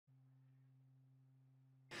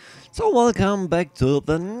So welcome back to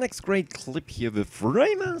the next great clip here with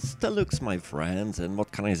raimers, deluxe, my friends. And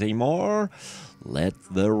what can I say more? Let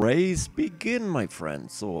the race begin, my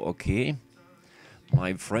friends. So, okay.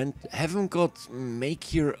 My friend, haven't got make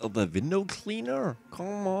here the window cleaner?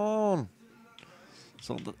 Come on.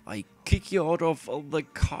 So that I kick you out of the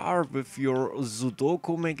car with your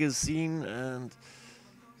Sudoku magazine and...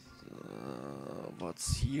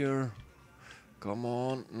 what's here? Come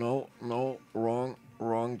on. No, wrong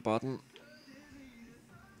button.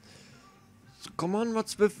 So come on,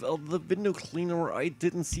 what's with the window cleaner? I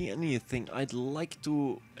didn't see anything. I'd like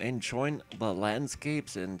to enjoy the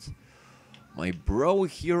landscapes, and my bro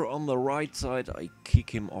here on the right side, I kick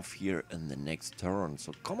him off here in the next turn.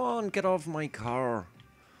 So come on, get off my car.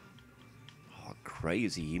 Oh,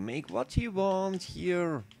 crazy. He make what he want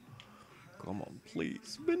here. Come on,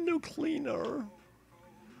 please. Window cleaner.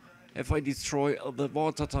 If I destroy the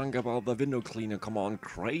water tank about the window cleaner, come on,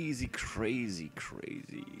 crazy.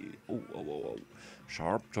 Oh.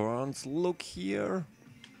 Sharp turns, look here.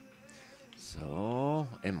 So,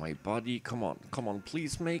 and my body, come on,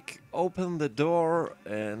 please open the door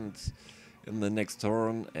and in the next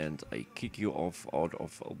turn, and I kick you off out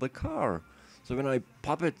of the car. So when I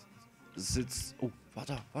pop it, sits, oh,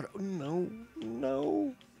 water,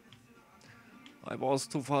 no. I was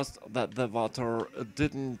too fast that the water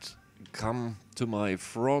didn't come to my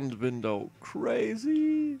front window.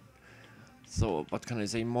 Crazy. So what can I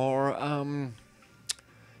say more?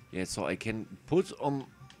 Yeah, so I can put on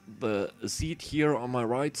the seat here on my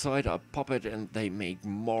right side, I pop it and they make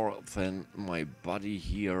more than my body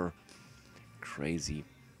here. Crazy.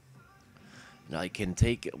 And I can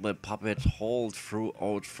take the puppet hold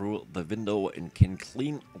out through the window and can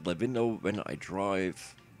clean the window when I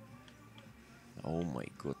drive. Oh my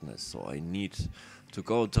goodness, so I need to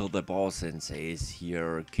go to the boss and say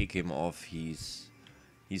here, kick him off, he's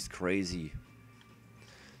crazy.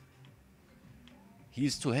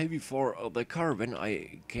 He's too heavy for the car when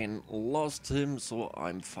I can lost him, so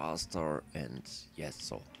I'm faster, and yes,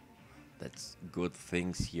 so that's good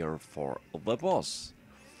things here for the boss.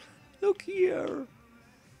 Look here.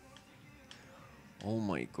 Oh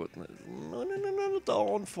my goodness, no,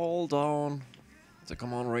 don't fall down. So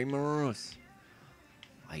come on, raimers.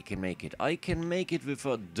 I can make it with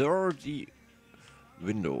a dirty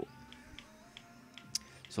window.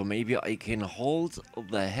 So maybe I can hold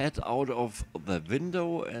the head out of the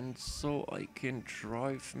window and so I can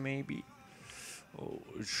drive maybe. Oh,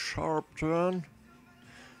 sharp turn.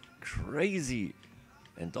 Crazy.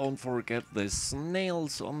 And don't forget the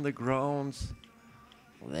snails on the ground.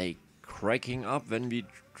 They cracking up when we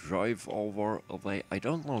drive over. I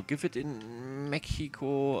don't know. Give it in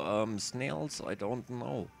Mexico snails. I don't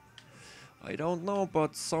know,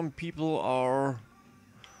 but some people are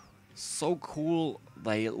so cool.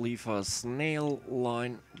 They leave a snail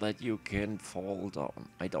line that you can fall down.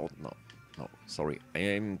 I don't know. No, sorry, I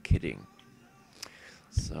am kidding.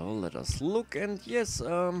 So let us look, and yes,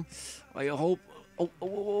 I hope.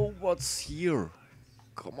 Oh, what's here?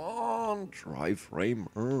 Come on, drive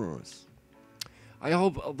raimers. I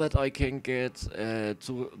hope that I can get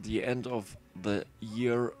to the end of the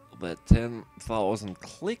year the 10,000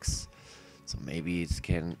 clicks. So maybe it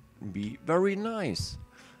can be very nice.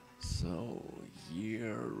 So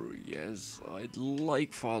here, yes, I'd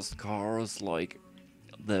like fast cars like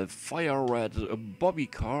the fire red Bobby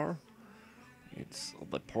car. It's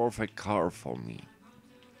the perfect car for me.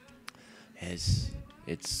 Yes,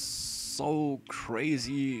 it's so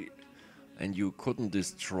crazy and you couldn't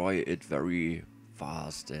destroy it very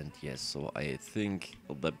fast, and yes, so I think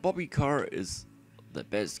the Bobby car is the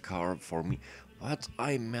best car for me. But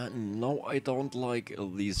I mean, no, I don't like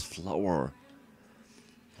these flower.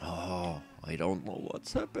 Oh, I don't know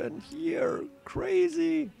what's happened here.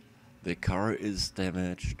 Crazy. The car is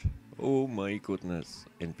damaged. Oh my goodness.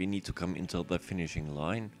 And we need to come into the finishing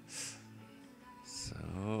line.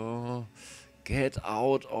 So, get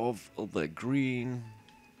out of the green.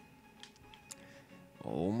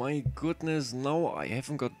 Oh my goodness, no, I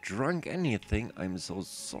haven't got drunk anything. I'm so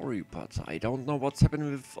sorry, but I don't know what's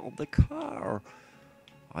happened with the car.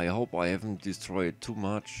 I hope I haven't destroyed too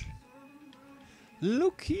much.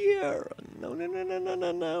 Look here!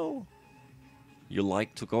 No. You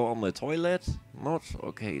like to go on the toilet? Not?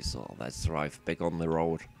 Okay, so let's drive back on the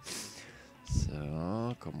road.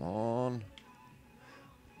 So, come on.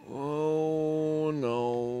 Oh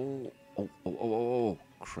no. Oh.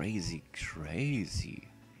 Crazy.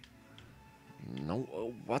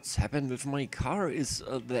 No, what's happened with my car? Is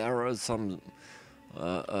there some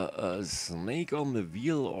snake on the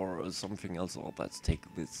wheel or something else? Oh, let's take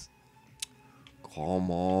this.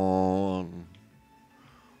 Come on.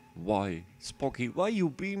 Why, Spocky, why you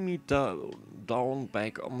beam me down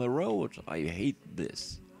back on the road? I hate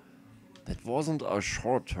this. That wasn't a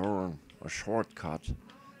short turn, a shortcut.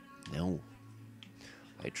 No.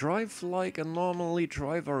 I drive like a normally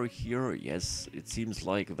driver here. Yes, it seems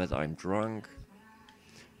like that I'm drunk.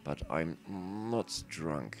 But I'm not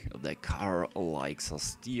drunk. The car likes a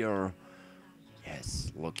steer.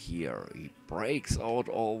 Yes, look here. He brakes out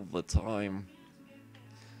all the time.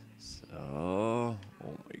 So, oh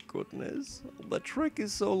my goodness. The track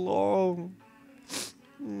is so long.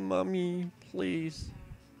 Mommy, please.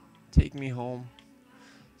 Take me home.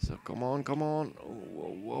 So come on, come on.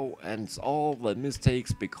 Whoa, whoa. And it's all the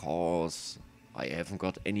mistakes because I haven't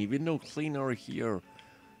got any window cleaner here.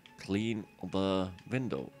 Clean the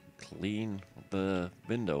window. Clean the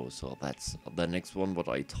window. So that's the next one what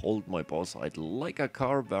I told my boss. I'd like a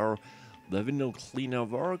car where the window cleaner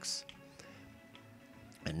works.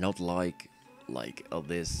 And not like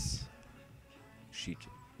this sheet.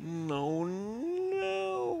 No,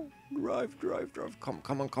 no. Drive, drive, drive. Come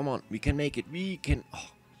on, come on. We can make it. We can. Oh.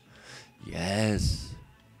 Yes.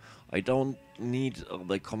 I don't need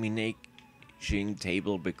the combination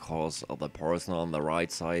table because the person on the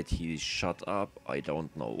right side, he shut up. I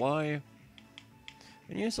don't know why.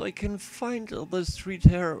 And yes, I can find the street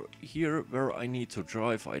here where I need to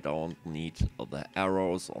drive. I don't need the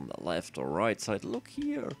arrows on the left or right side. Look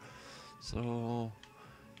here. So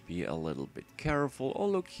be a little bit careful. Oh,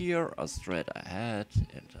 look here, a straight ahead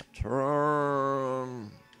and a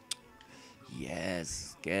turn.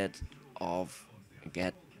 Yes, get off,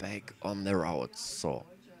 get back on the road. So,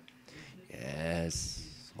 yes,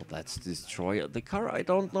 so that's destroy the car. I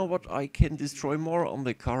don't know what I can destroy more on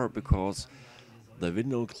the car because the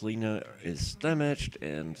window cleaner is damaged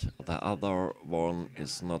and the other one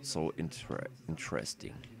is not so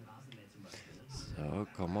interesting. So,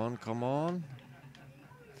 come on, come on.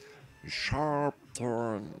 Sharp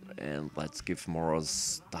turn and let's give more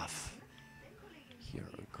stuff. Here,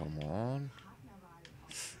 come on.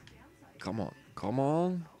 Come on, come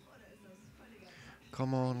on.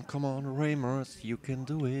 Come on, come on, raimers, you can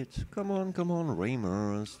do it. Come on,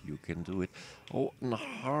 raimers, you can do it. Oh, a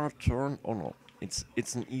hard turn. Oh no, it's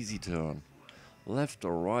an easy turn. Left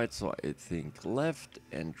or right, so I think left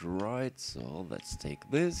and right. So let's take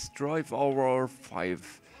this. Drive over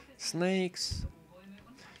 5 snakes.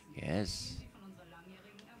 Yes.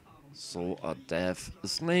 So a deaf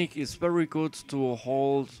snake is very good to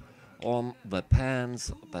hold on the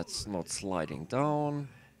pants that's not sliding down.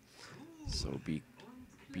 So be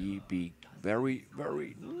very,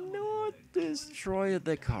 very not destroy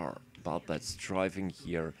the car. But that's driving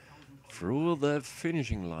here through the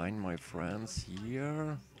finishing line, my friends,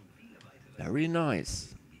 here. Very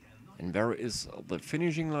nice. And where is the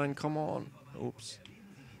finishing line? Come on. Oops.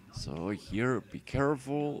 So here, be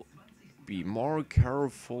careful. Be more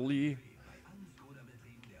carefully.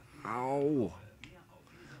 Ow.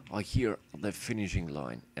 Oh, here, the finishing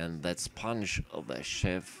line. And let's punch the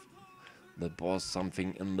chef, the boss,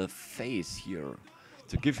 something in the face here.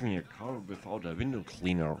 To give me a car without a window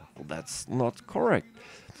cleaner. That's not correct.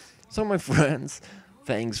 So my friends,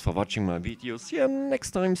 thanks for watching my videos. See you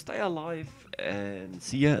next time, stay alive, and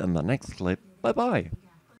see you in the next clip. Bye bye.